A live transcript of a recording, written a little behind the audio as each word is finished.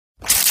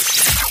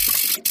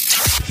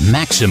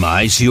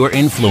Maximize Your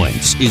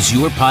Influence is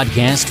your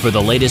podcast for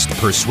the latest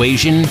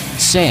persuasion,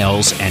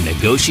 sales, and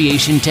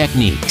negotiation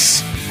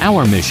techniques.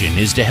 Our mission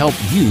is to help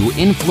you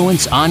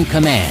influence on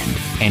command,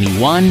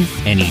 anyone,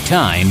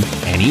 anytime,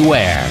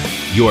 anywhere.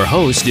 Your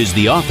host is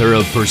the author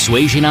of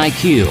Persuasion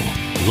IQ,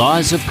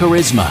 Laws of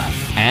Charisma,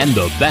 and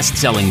the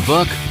best-selling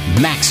book,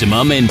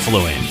 Maximum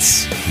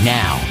Influence.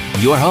 Now,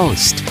 your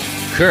host,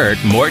 Kurt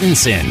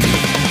Mortensen.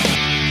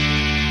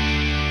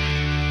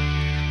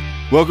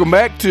 Welcome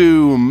back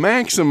to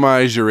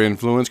Maximize Your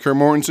Influence. Kurt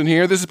Mortensen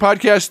here. This is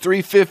podcast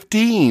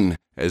 315.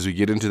 As we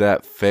get into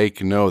that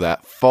fake no,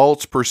 that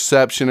false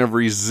perception of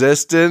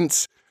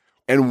resistance,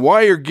 and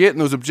why you're getting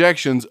those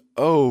objections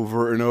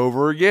over and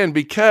over again,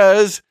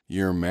 because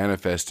you're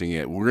manifesting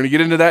it. We're going to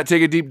get into that,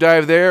 take a deep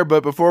dive there,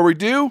 but before we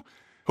do,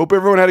 hope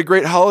everyone had a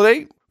great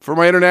holiday. For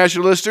my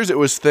international listeners, it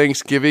was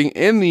Thanksgiving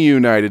in the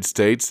United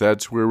States.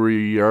 That's where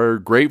we are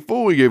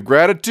grateful. We give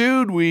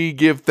gratitude. We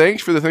give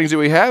thanks for the things that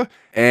we have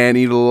and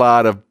eat a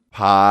lot of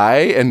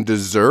pie and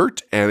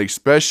dessert, and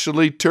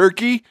especially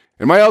turkey.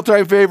 And my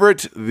all-time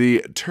favorite,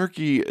 the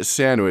turkey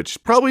sandwich.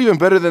 Probably even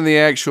better than the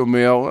actual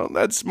meal. Well,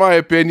 that's my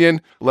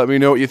opinion. Let me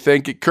know what you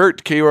think at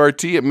Kurt,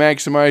 K-U-R-T, at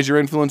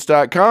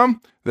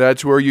MaximizeYourInfluence.com.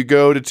 That's where you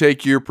go to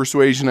take your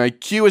Persuasion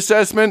IQ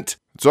assessment.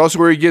 It's also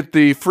where you get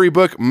the free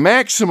book,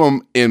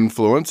 Maximum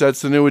Influence.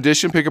 That's the new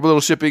edition. Pick up a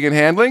little shipping and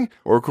handling.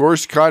 Or, of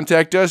course,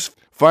 contact us,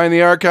 find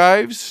the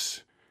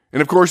archives,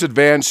 and, of course,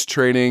 advanced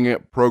training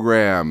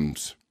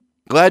programs.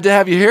 Glad to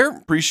have you here.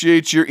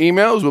 Appreciate your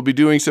emails. We'll be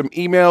doing some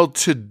email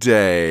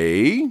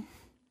today.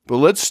 But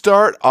let's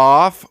start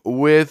off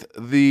with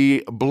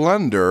the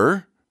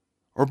blunder,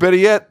 or better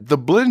yet, the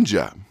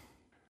blinja.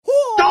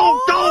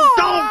 Don't!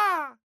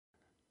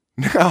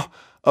 Now,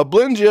 a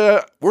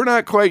blinja, we're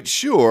not quite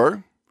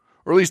sure,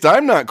 or at least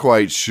I'm not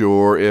quite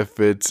sure if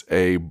it's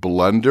a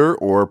blunder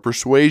or a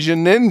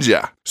persuasion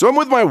ninja. So I'm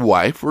with my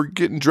wife. We're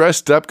getting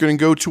dressed up, going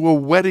to go to a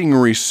wedding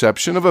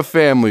reception of a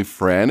family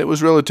friend. It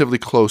was relatively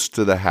close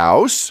to the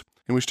house.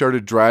 And we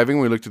started driving.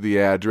 We looked at the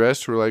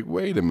address. We're like,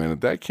 wait a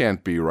minute, that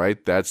can't be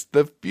right. That's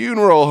the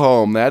funeral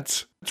home.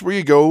 That's where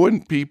you go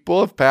when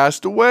people have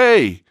passed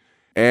away.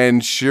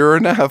 And sure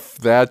enough,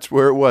 that's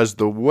where it was.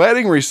 The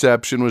wedding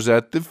reception was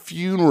at the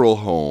funeral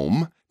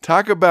home.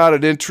 Talk about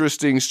an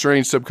interesting,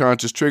 strange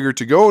subconscious trigger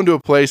to go into a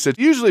place that's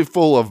usually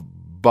full of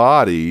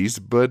bodies,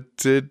 but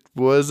it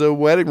was a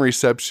wedding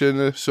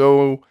reception.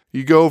 So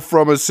you go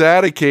from a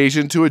sad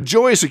occasion to a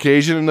joyous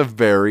occasion in the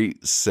very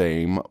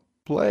same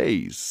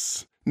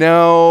place.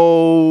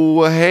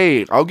 Now,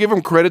 hey, I'll give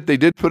them credit. They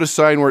did put a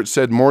sign where it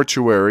said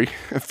mortuary,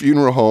 a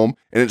funeral home,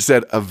 and it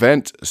said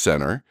event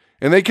center.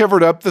 And they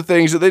covered up the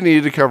things that they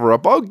needed to cover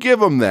up. I'll give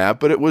them that,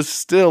 but it was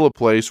still a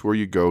place where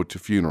you go to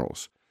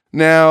funerals.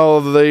 Now,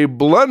 the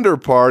blunder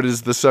part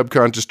is the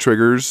subconscious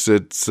triggers.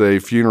 It's a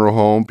funeral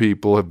home.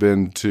 People have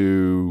been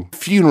to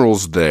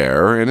funerals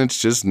there, and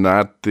it's just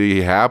not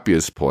the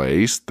happiest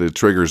place. The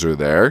triggers are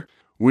there.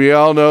 We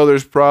all know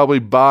there's probably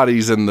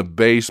bodies in the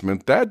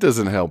basement. That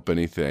doesn't help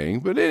anything.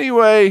 But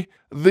anyway,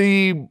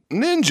 the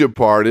ninja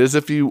part is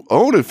if you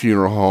own a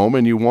funeral home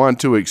and you want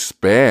to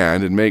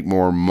expand and make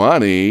more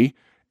money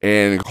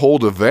and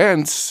hold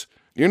events,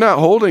 you're not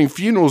holding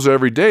funerals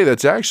every day.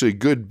 That's actually a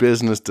good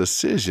business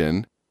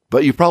decision.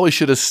 But you probably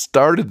should have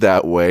started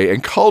that way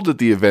and called it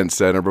the event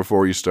center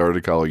before you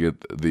started calling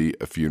it the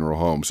funeral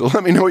home. So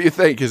let me know what you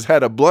think. Is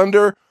that a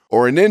blunder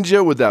or a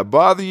ninja? Would that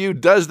bother you?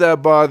 Does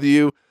that bother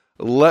you?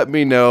 Let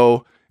me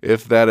know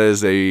if that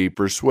is a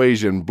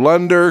persuasion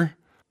blunder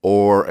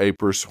or a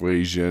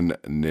persuasion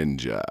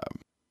ninja.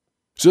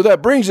 So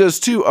that brings us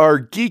to our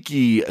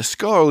geeky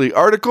scholarly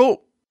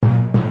article.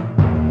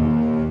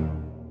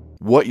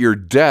 What your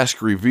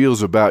desk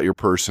reveals about your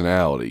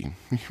personality.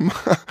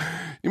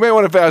 You may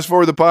want to fast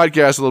forward the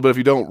podcast a little bit if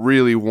you don't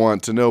really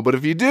want to know, but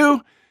if you do,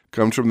 it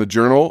comes from the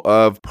Journal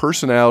of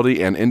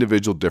Personality and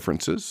Individual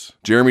Differences.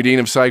 Jeremy Dean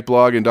of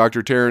Psychblog and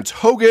Dr. Terrence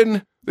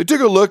Hogan, they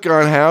took a look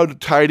on how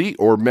tidy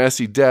or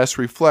messy desks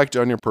reflect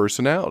on your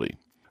personality.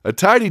 A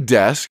tidy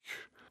desk,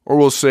 or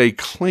we'll say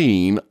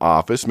clean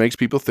office, makes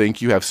people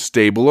think you have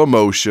stable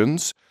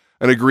emotions,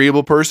 an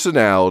agreeable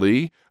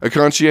personality, a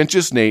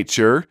conscientious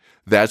nature.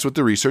 That's what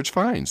the research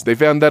finds. They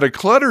found that a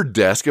cluttered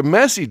desk, a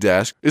messy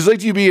desk, is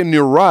like you being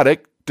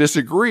neurotic,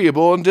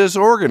 disagreeable, and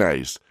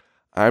disorganized.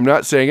 I'm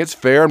not saying it's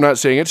fair. I'm not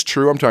saying it's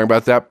true. I'm talking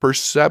about that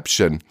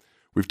perception.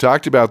 We've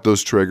talked about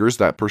those triggers,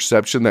 that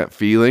perception, that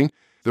feeling.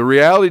 The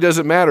reality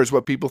doesn't matter. It's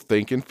what people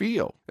think and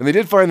feel. And they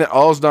did find that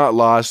all is not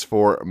lost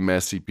for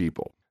messy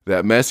people.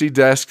 That messy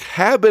desks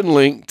have been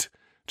linked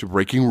to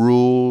breaking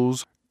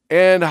rules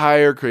and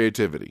higher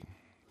creativity.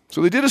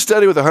 So they did a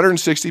study with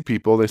 160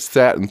 people. They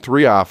sat in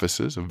 3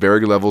 offices of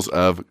varying levels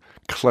of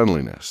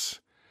cleanliness.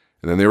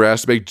 And then they were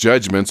asked to make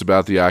judgments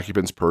about the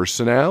occupant's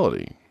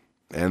personality.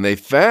 And they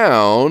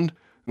found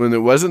when it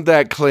wasn't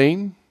that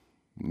clean,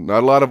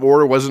 not a lot of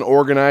order, wasn't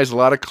organized, a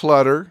lot of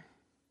clutter.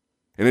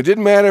 And it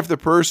didn't matter if the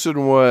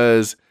person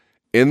was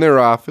in their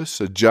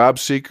office, a job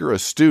seeker, a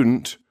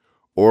student,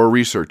 or a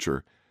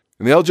researcher.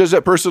 And they all judged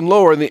that person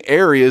lower in the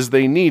areas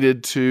they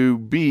needed to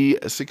be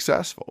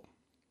successful.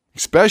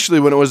 especially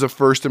when it was a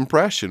first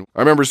impression. I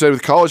remember saying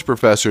with college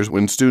professors,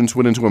 when students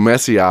went into a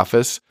messy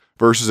office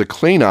versus a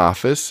clean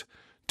office,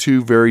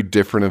 two very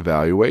different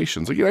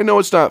evaluations. Like, I know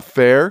it's not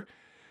fair.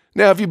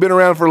 Now, if you've been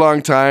around for a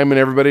long time and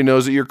everybody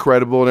knows that you're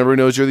credible and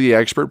everybody knows you're the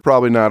expert,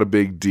 probably not a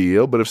big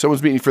deal. But if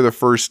someone's meeting you for the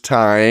first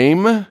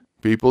time,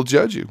 people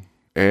judge you.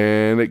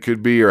 And it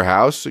could be your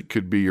house, it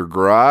could be your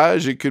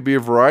garage, it could be a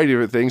variety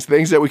of things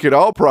that we could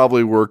all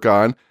probably work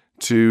on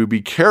to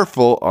be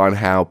careful on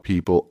how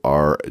people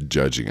are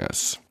judging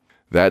us.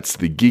 That's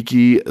the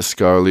Geeky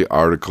Scholarly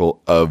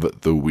article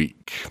of the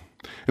week.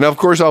 And of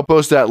course, I'll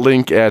post that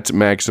link at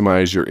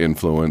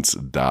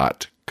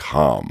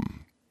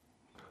maximizeyourinfluence.com.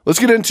 Let's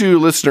get into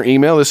listener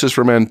email. This is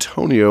from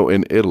Antonio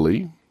in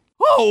Italy.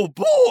 Oh,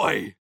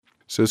 boy!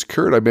 Says,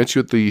 Kurt, I met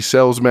you at the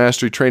Sales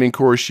Mastery training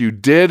course you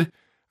did.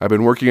 I've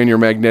been working on your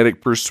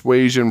magnetic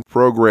persuasion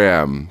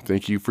program.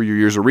 Thank you for your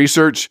years of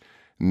research.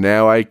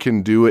 Now I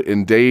can do it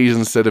in days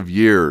instead of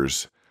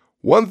years.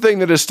 One thing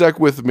that has stuck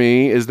with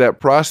me is that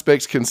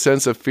prospects can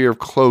sense a fear of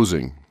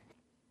closing.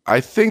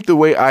 I think the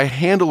way I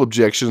handle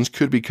objections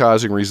could be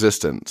causing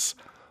resistance.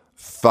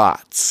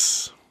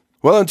 Thoughts?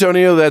 Well,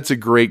 Antonio, that's a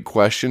great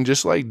question.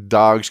 Just like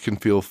dogs can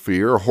feel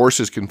fear or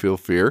horses can feel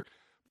fear,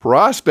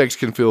 prospects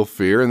can feel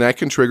fear, and that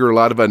can trigger a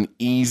lot of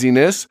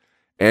uneasiness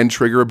and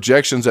trigger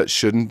objections that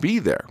shouldn't be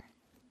there.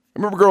 I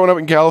remember growing up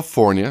in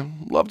California,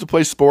 loved to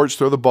play sports,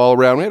 throw the ball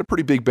around. We had a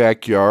pretty big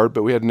backyard,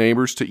 but we had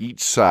neighbors to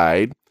each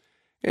side.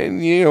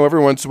 And,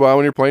 every once in a while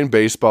when you're playing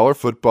baseball or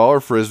football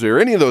or frisbee or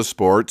any of those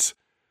sports,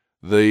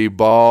 the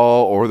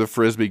ball or the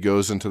frisbee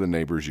goes into the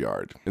neighbor's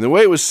yard. And the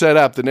way it was set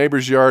up, the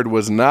neighbor's yard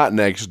was not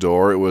next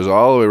door. It was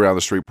all the way around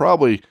the street,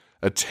 probably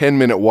a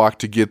 10-minute walk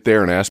to get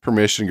there and ask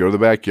permission to go to the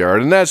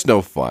backyard, and that's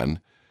no fun.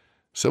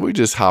 So we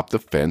just hop the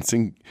fence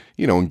and,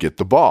 and get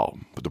the ball.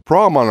 But the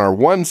problem on our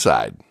one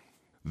side,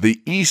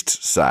 the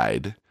east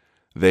side,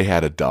 they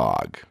had a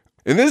dog.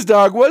 And this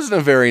dog wasn't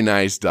a very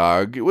nice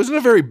dog. It wasn't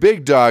a very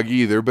big dog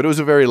either, but it was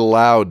a very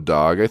loud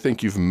dog. I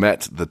think you've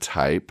met the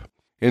type.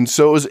 And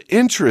so it was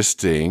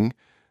interesting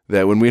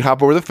that when we'd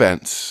hop over the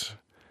fence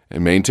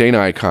and maintain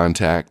eye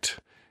contact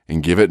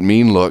and give it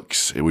mean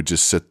looks, it would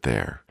just sit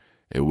there.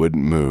 It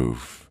wouldn't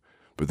move.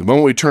 But the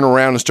moment we turn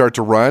around and start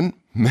to run,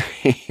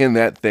 man,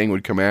 that thing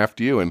would come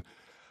after you. And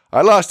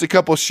I lost a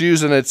couple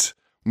shoes in its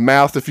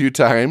mouth a few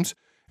times.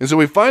 And so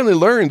we finally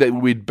learned that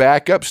we'd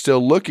back up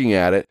still looking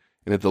at it.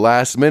 And at the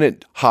last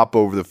minute, hop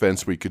over the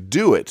fence, we could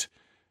do it.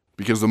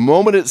 Because the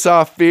moment it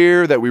saw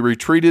fear, that we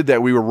retreated,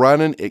 that we were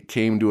running, it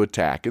came to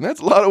attack. And that's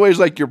a lot of ways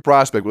like your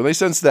prospect. When they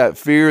sense that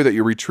fear, that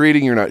you're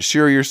retreating, you're not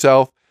sure of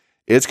yourself,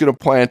 it's going to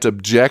plant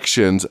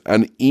objections,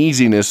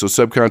 uneasiness, so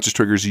subconscious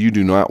triggers you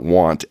do not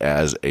want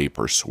as a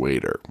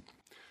persuader.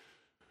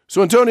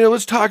 So, Antonio,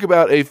 let's talk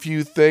about a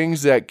few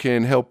things that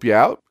can help you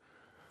out.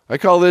 I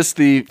call this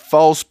the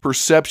false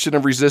perception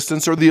of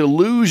resistance or the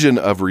illusion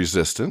of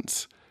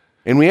resistance.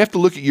 And we have to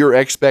look at your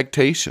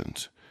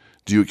expectations.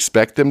 Do you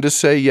expect them to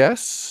say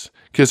yes?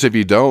 Because if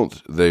you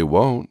don't, they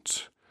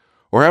won't.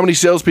 Or how many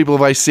salespeople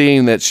have I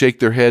seen that shake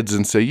their heads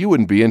and say, you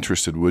wouldn't be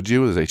interested, would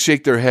you? As they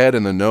shake their head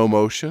in the no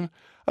motion.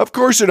 Of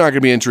course they're not going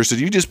to be interested.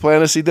 You just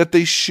plant a seed that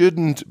they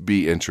shouldn't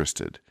be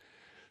interested.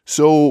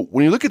 So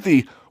when you look at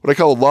what I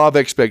call law of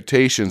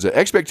expectations,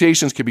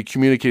 expectations can be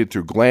communicated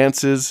through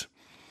glances,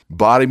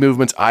 body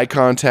movements, eye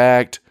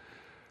contact,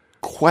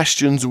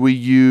 questions we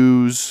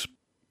use,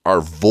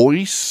 our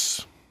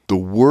voice, the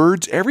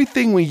words,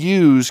 everything we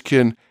use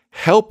can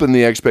help in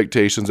the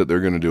expectations that they're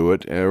going to do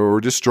it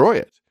or destroy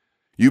it.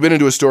 You've been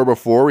into a store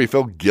before where you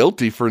felt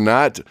guilty for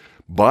not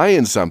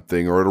buying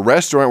something, or at a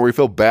restaurant where you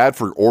feel bad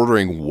for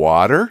ordering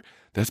water.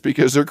 That's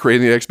because they're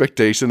creating the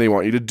expectation they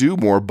want you to do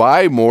more,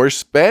 buy more,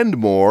 spend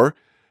more.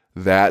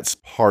 That's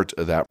part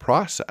of that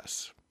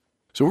process.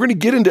 So we're going to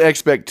get into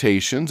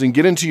expectations and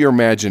get into your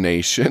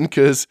imagination,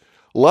 because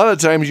a lot of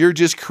times you're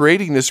just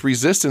creating this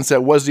resistance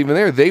that wasn't even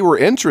there. They were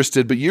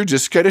interested, but you're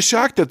just kind of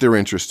shocked that they're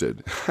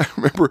interested. I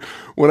remember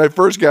when I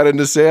first got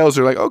into sales,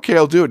 they're like, okay,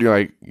 I'll do it. And you're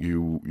like,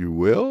 you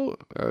will?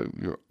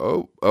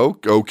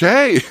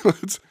 Okay.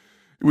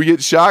 We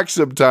get shocked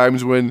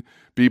sometimes when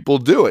people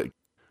do it.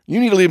 You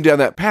need to lead them down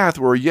that path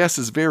where a yes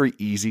is very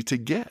easy to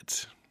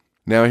get.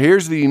 Now,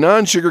 here's the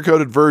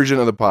non-sugar-coated version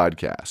of the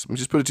podcast. Let me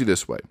just put it to you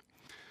this way.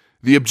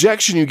 The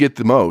objection you get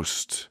the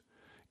most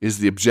is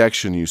the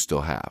objection you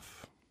still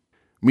have.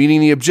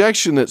 Meaning the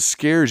objection that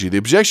scares you, the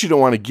objection you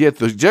don't want to get,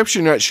 the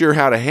objection you're not sure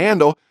how to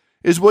handle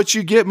is what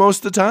you get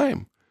most of the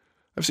time.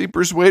 I've seen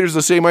persuaders,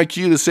 the same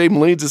IQ, the same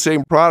leads, the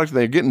same product, and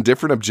they're getting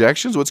different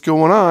objections. What's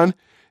going on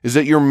is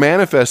that you're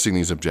manifesting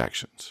these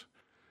objections.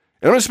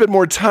 And I'm going to spend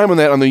more time on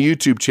that on the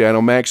YouTube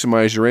channel,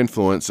 Maximize Your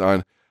Influence,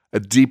 on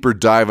a deeper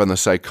dive on the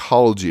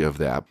psychology of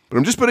that. But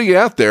I'm just putting it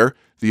out there.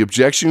 The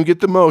objection you get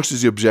the most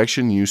is the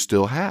objection you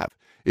still have.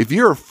 If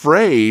you're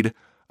afraid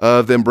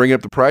of them bringing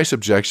up the price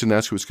objection,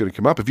 that's what's going to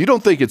come up. If you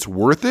don't think it's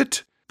worth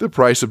it, the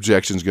price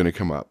objection is going to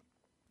come up.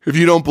 If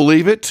you don't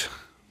believe it,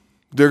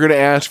 they're going to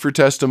ask for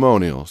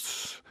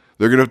testimonials.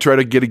 They're going to try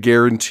to get a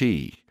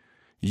guarantee.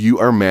 You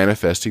are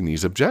manifesting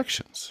these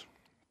objections.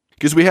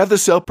 Because we have the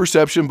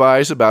self-perception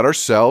bias about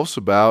ourselves,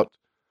 about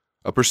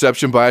a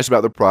perception bias about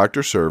the product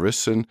or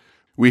service, and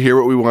we hear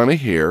what we want to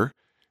hear.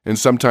 And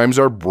sometimes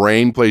our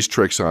brain plays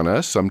tricks on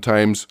us.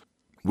 Sometimes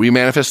we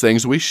manifest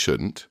things we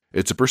shouldn't.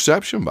 It's a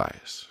perception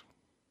bias.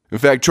 In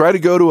fact, try to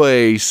go to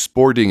a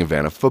sporting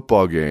event, a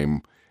football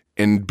game,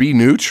 and be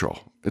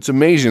neutral. It's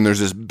amazing. There's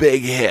this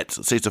big hit.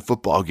 Let's say it's a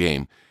football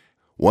game.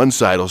 One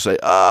side will say,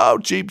 oh,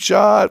 cheap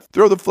shot,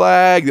 throw the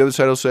flag. The other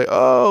side will say,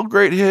 oh,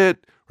 great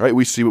hit. Right?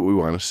 We see what we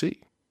want to see.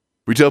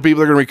 We tell people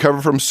they're going to recover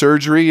from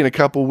surgery in a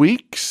couple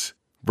weeks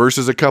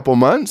versus a couple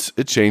months.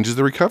 It changes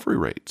the recovery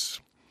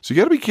rates. So you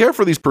got to be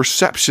careful of these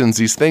perceptions,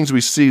 these things we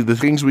see, the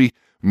things we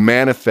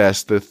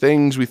manifest, the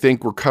things we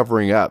think we're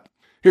covering up.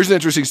 Here's an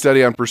interesting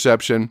study on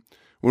perception.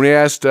 When we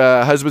asked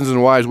husbands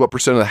and wives what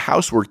percent of the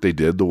housework they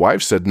did, the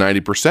wife said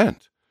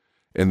 90%,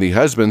 and the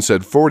husband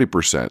said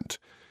 40%.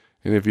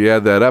 And if you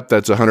add that up,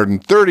 that's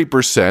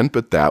 130%,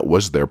 but that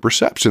was their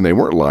perception. They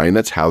weren't lying.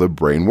 That's how the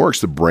brain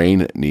works. The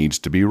brain needs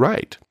to be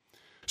right.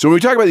 So when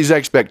we talk about these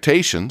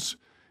expectations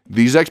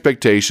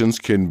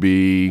can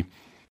be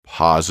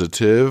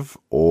positive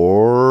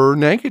or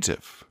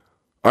negative.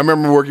 I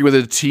remember working with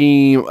a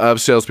team of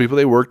salespeople.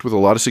 They worked with a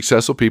lot of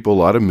successful people, a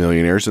lot of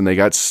millionaires, and they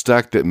got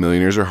stuck that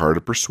millionaires are hard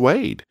to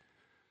persuade.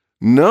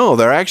 No,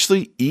 they're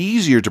actually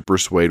easier to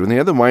persuade. When they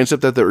have the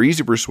mindset that they're easy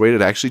to persuade,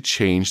 it actually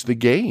changed the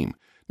game.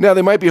 Now,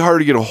 they might be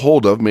hard to get a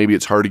hold of. Maybe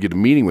it's hard to get a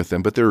meeting with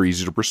them, but they're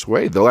easy to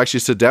persuade. They'll actually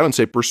sit down and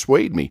say,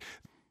 persuade me.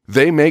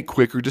 They make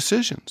quicker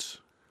decisions.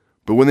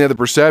 But when they have the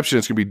perception,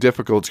 it's going to be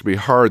difficult, it's going to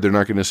be hard. They're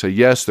not going to say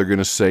yes, they're going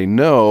to say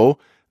no.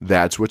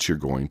 That's what you're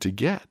going to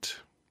get.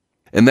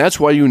 And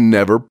that's why you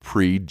never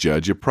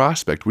prejudge a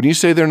prospect. When you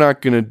say they're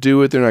not going to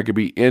do it, they're not going to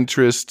be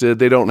interested,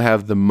 they don't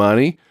have the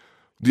money,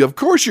 of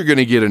course you're going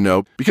to get a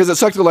no because it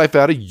sucked the life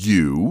out of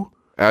you,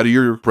 out of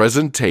your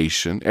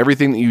presentation,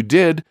 everything that you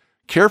did.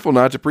 Careful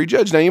not to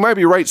prejudge. Now, you might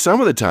be right some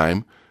of the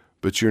time,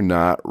 but you're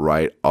not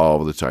right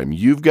all the time.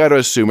 You've got to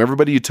assume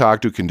everybody you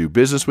talk to can do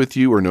business with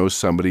you or knows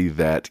somebody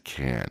that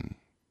can.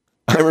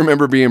 I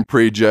remember being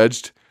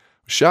prejudged.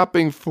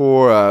 Shopping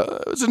for,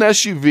 it was an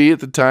SUV at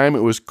the time.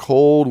 It was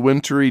cold,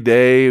 wintry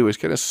day. It was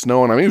kind of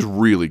snowing. I mean, it was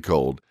really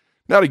cold.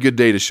 Not a good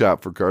day to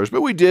shop for cars,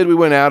 but we did. We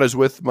went out. I was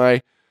with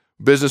my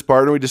business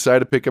partner. We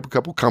decided to pick up a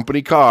couple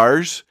company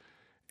cars,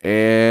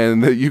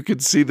 and you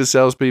could see the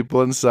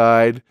salespeople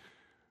inside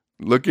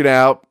looking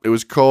out. It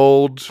was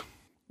cold.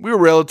 We were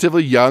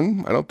relatively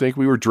young. I don't think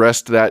we were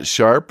dressed that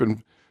sharp,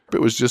 and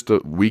it was just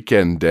a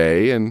weekend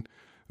day, and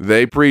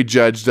they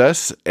prejudged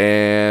us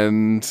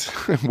and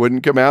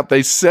wouldn't come out.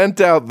 They sent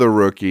out the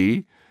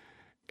rookie,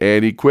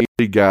 and he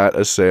quickly got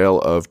a sale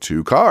of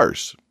 2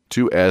 cars,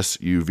 2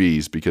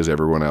 SUVs, because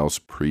everyone else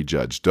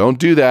prejudged. Don't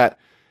do that.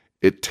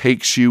 It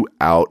takes you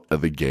out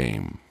of the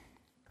game.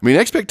 I mean,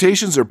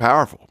 expectations are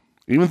powerful.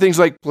 Even things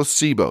like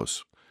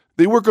placebos.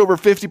 They work over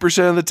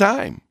 50% of the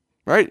time,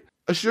 right?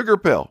 A sugar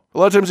pill. A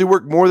lot of times they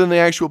work more than the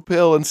actual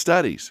pill in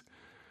studies.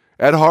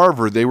 At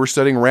Harvard, they were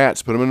studying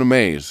rats, put them in a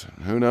maze.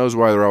 Who knows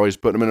why they're always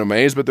putting them in a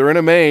maze, but they're in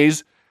a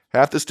maze.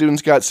 Half the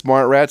students got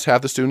smart rats,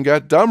 half the students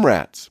got dumb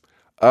rats.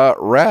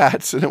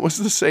 Rats, and it was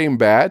the same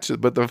batch,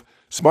 but the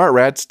smart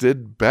rats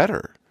did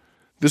better.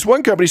 This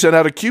one company sent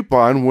out a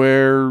coupon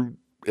where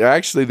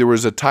actually there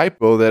was a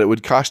typo that it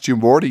would cost you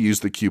more to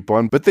use the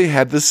coupon, but they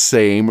had the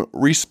same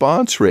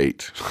response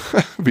rate.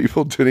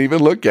 People didn't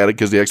even look at it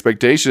because the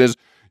expectation is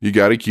you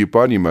got a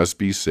coupon, you must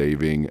be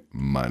saving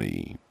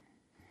money.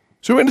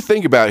 So we're going to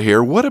think about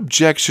here, what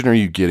objection are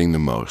you getting the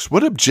most?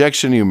 What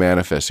objection are you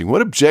manifesting?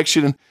 What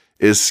objection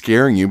is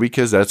scaring you?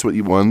 Because that's what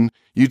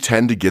you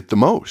tend to get the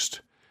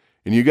most.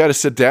 And you got to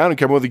sit down and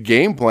come up with a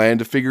game plan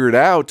to figure it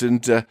out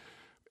and to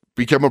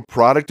become a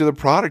product of the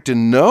product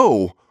and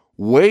know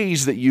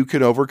ways that you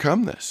can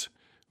overcome this.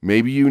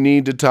 Maybe you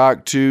need to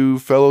talk to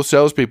fellow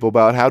salespeople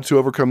about how to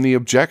overcome the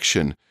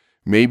objection.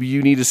 Maybe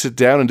you need to sit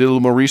down and do a little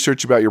more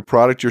research about your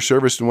product, your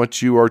service, and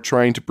what you are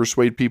trying to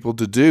persuade people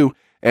to do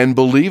and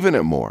believe in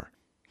it more.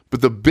 But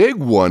the big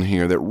one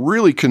here that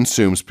really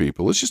consumes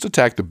people, let's just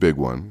attack the big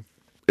one,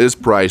 is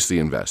price the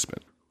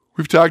investment.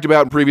 We've talked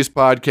about in previous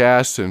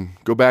podcasts, and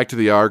go back to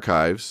the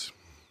archives.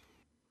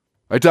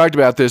 I talked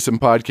about this in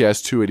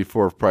podcast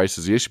 284 of Price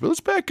is the Issue, but let's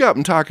back up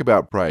and talk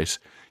about price.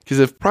 Because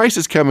if price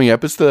is coming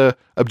up, it's the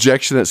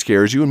objection that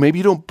scares you, and maybe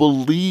you don't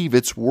believe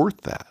it's worth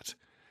that.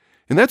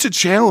 And that's a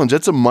challenge.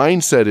 That's a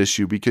mindset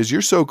issue because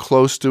you're so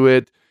close to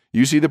it.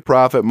 You see the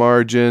profit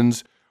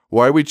margins.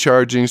 Why are we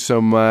charging so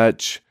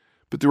much?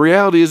 But the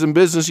reality is in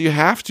business, you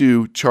have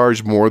to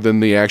charge more than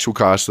the actual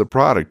cost of the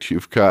product.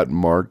 You've got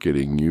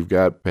marketing, you've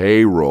got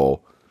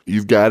payroll,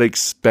 you've got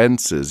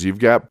expenses, you've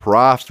got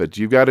profit,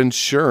 you've got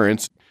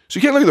insurance. So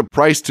you can't look at the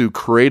price to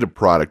create a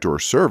product or a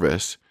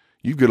service.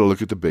 You've got to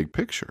look at the big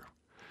picture.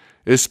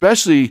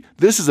 Especially,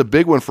 this is a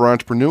big one for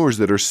entrepreneurs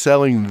that are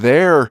selling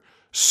their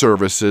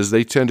services.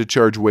 They tend to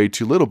charge way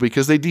too little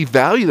because they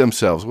devalue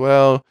themselves.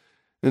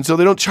 And so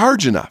they don't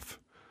charge enough.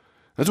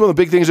 That's one of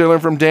the big things I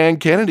learned from Dan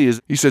Kennedy is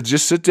he said,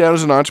 just sit down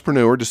as an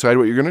entrepreneur, decide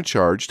what you're going to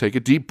charge, take a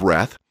deep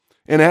breath,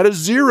 and add a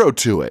 0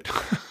 to it.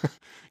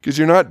 because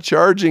you're not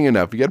charging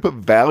enough. You got to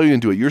put value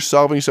into it. You're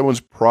solving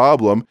someone's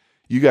problem.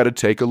 You got to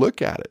take a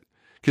look at it.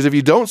 Because if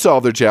you don't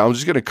solve their challenge,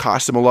 it's going to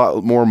cost them a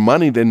lot more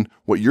money than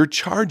what you're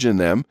charging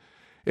them.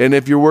 And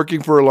if you're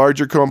working for a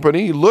larger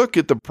company, look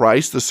at the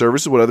price, the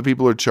service, what other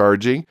people are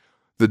charging,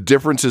 the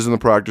differences in the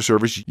product or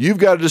service. You've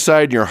got to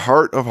decide in your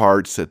heart of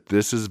hearts that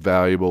this is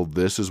valuable,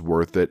 this is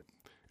worth it.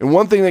 And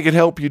one thing that can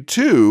help you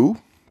too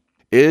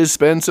is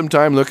spend some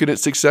time looking at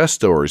success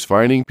stories,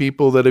 finding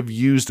people that have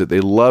used it,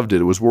 they loved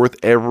it, it was worth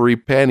every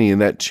penny,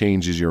 and that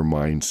changes your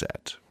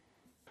mindset.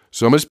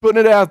 So I'm just putting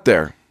it out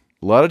there.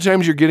 A lot of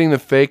times you're getting the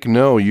fake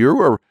no. You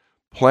are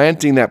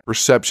planting that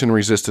perception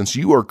resistance.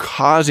 You are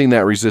causing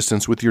that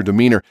resistance with your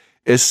demeanor.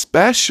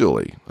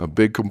 Especially, a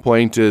big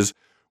complaint is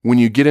when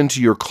you get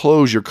into your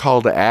close, your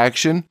call to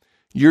action,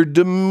 your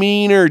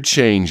demeanor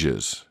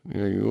changes.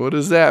 What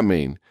does that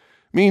mean?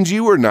 It means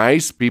you were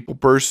nice, people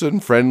person,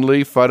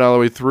 friendly, fun all the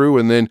way through,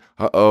 and then,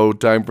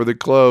 time for the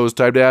close,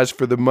 time to ask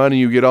for the money.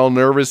 You get all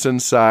nervous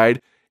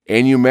inside,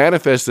 and you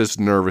manifest this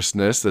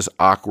nervousness, this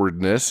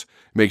awkwardness.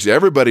 Makes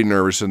everybody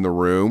nervous in the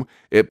room.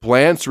 It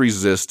plants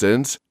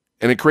resistance,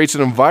 and it creates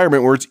an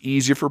environment where it's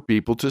easier for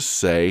people to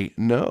say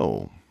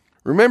no.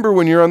 Remember,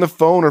 when you're on the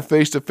phone or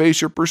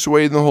face-to-face, you're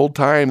persuading the whole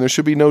time. There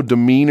should be no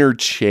demeanor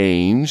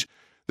change.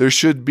 There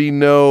should be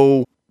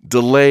no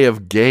delay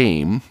of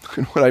game.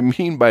 And what I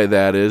mean by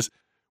that is,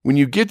 when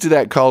you get to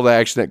that call to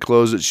action, that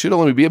close, it should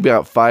only be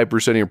about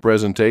 5% of your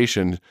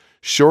presentation.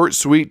 Short,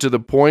 sweet, to the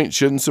point,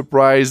 shouldn't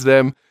surprise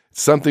them.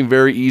 It's something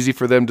very easy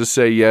for them to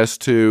say yes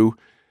to.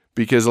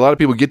 Because a lot of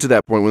people get to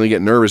that point when they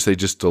get nervous, they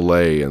just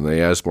delay and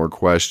they ask more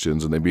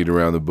questions and they beat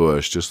around the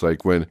bush. Just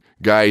like when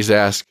guys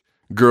ask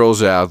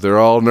girls out, they're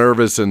all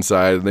nervous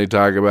inside and they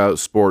talk about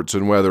sports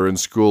and weather and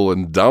school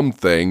and dumb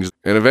things.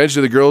 And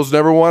eventually the girls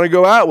never want to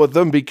go out with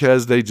them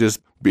because they just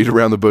beat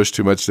around the bush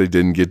too much. They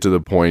didn't get to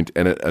the point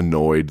and it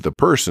annoyed the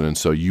person. And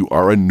so you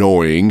are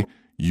annoying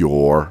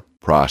your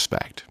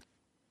prospect.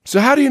 So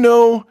how do you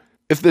know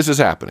if this is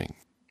happening,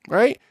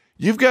 right?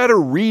 You've got to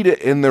read it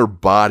in their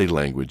body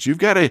language. You've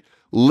got to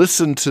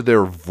listen to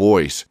their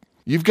voice.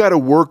 You've got to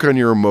work on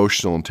your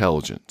emotional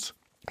intelligence.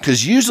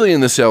 Because usually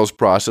in the sales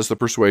process, the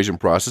persuasion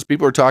process,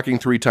 people are talking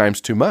 3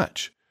 times too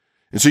much.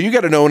 And so you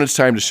got to know when it's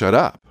time to shut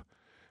up. I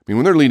mean,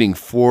 when they're leaning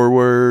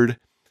forward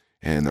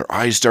and their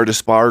eyes start to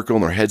sparkle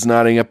and their head's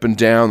nodding up and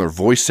down, their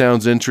voice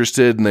sounds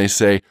interested and they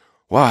say,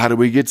 wow, how do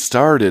we get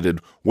started?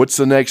 And what's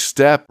the next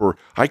step? Or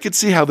I could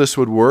see how this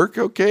would work.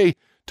 Okay,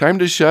 time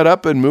to shut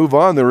up and move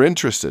on. They're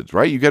interested,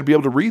 right? You got to be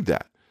able to read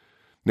that.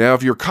 Now,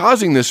 if you're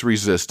causing this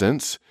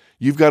resistance,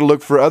 you've got to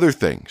look for other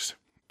things.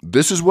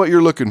 This is what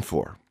you're looking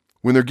for.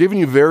 When they're giving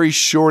you very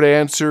short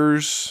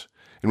answers,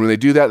 and when they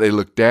do that, they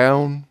look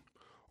down,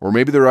 or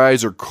maybe their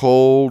eyes are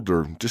cold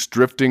or just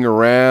drifting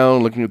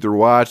around, looking at their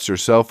watch, their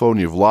cell phone,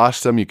 you've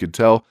lost them. You could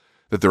tell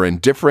that they're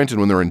indifferent, and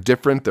when they're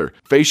indifferent, their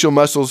facial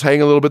muscles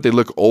hang a little bit. They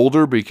look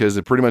older because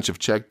they pretty much have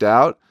checked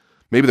out.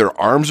 Maybe their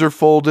arms are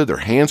folded, their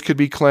hands could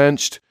be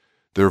clenched,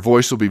 their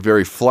voice will be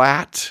very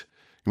flat.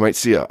 You might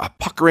see a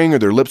puckering or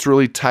their lips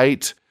really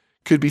tight.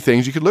 Could be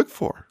things you could look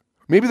for.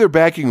 Maybe they're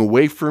backing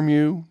away from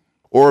you.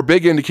 Or a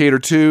big indicator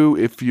too,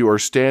 if you are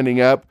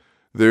standing up,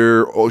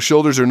 their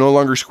shoulders are no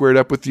longer squared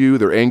up with you.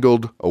 They're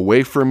angled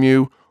away from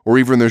you. Or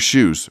even their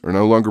shoes are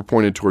no longer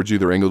pointed towards you.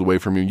 They're angled away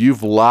from you.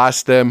 You've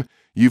lost them.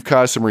 You've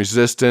caused some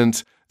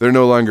resistance. They're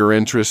no longer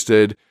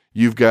interested.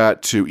 You've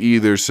got to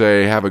either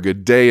say, have a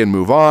good day and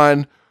move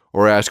on,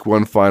 or ask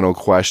one final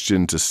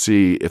question to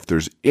see if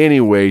there's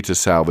any way to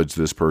salvage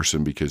this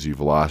person because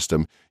you've lost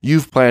them.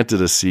 You've planted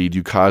a seed.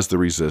 You caused the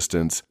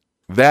resistance.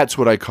 That's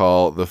what I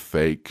call the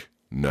fake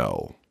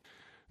no.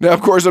 Now,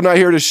 of course, I'm not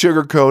here to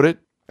sugarcoat it.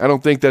 I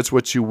don't think that's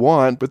what you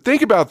want, but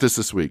think about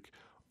this week.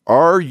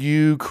 Are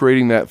you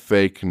creating that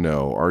fake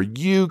no? Are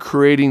you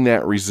creating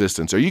that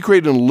resistance? Are you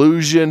creating an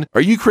illusion?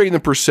 Are you creating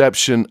the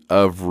perception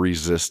of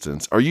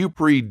resistance? Are you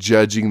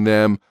prejudging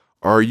them?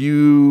 Are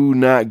you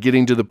not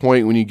getting to the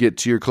point when you get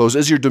to your close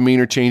as your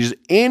demeanor changes?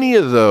 Any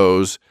of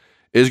those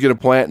is going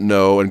to plant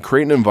no and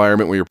create an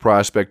environment where your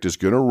prospect is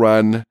going to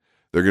run.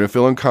 They're going to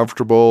feel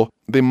uncomfortable.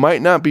 They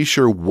might not be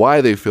sure why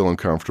they feel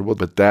uncomfortable,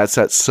 but that's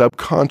that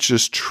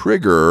subconscious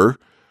trigger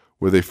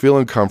where they feel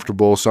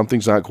uncomfortable.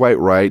 Something's not quite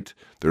right.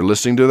 They're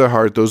listening to their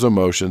heart, those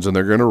emotions, and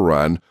they're going to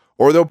run.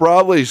 Or they'll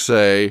probably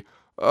say,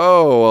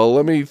 oh, well,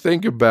 let me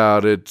think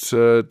about it.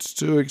 It's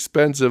too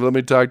expensive. Let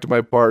me talk to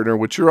my partner,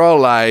 which are all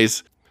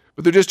lies.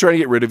 But they're just trying to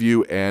get rid of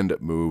you and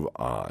move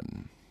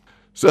on.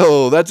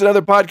 So that's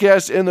another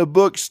podcast in the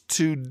books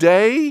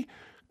today.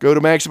 Go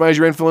to Maximize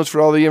Your Influence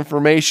for all the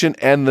information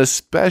and the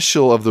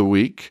special of the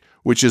week,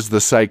 which is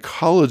the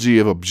psychology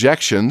of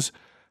objections,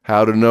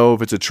 how to know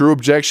if it's a true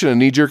objection, a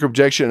knee-jerk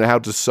objection, and how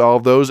to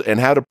solve those, and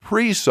how to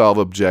pre-solve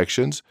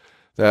objections.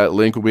 That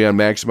link will be on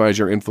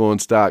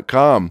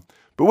MaximizeYourInfluence.com.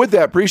 But with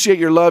that, appreciate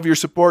your love, your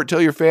support.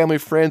 Tell your family,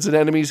 friends, and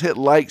enemies. Hit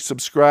like,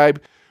 subscribe.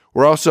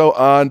 We're also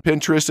on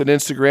Pinterest and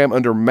Instagram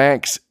under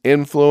Max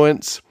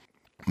Influence.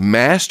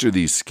 Master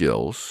these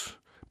skills,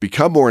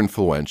 become more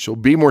influential,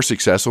 be more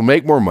successful,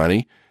 make more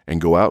money, and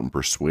go out and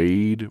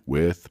persuade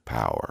with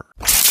power.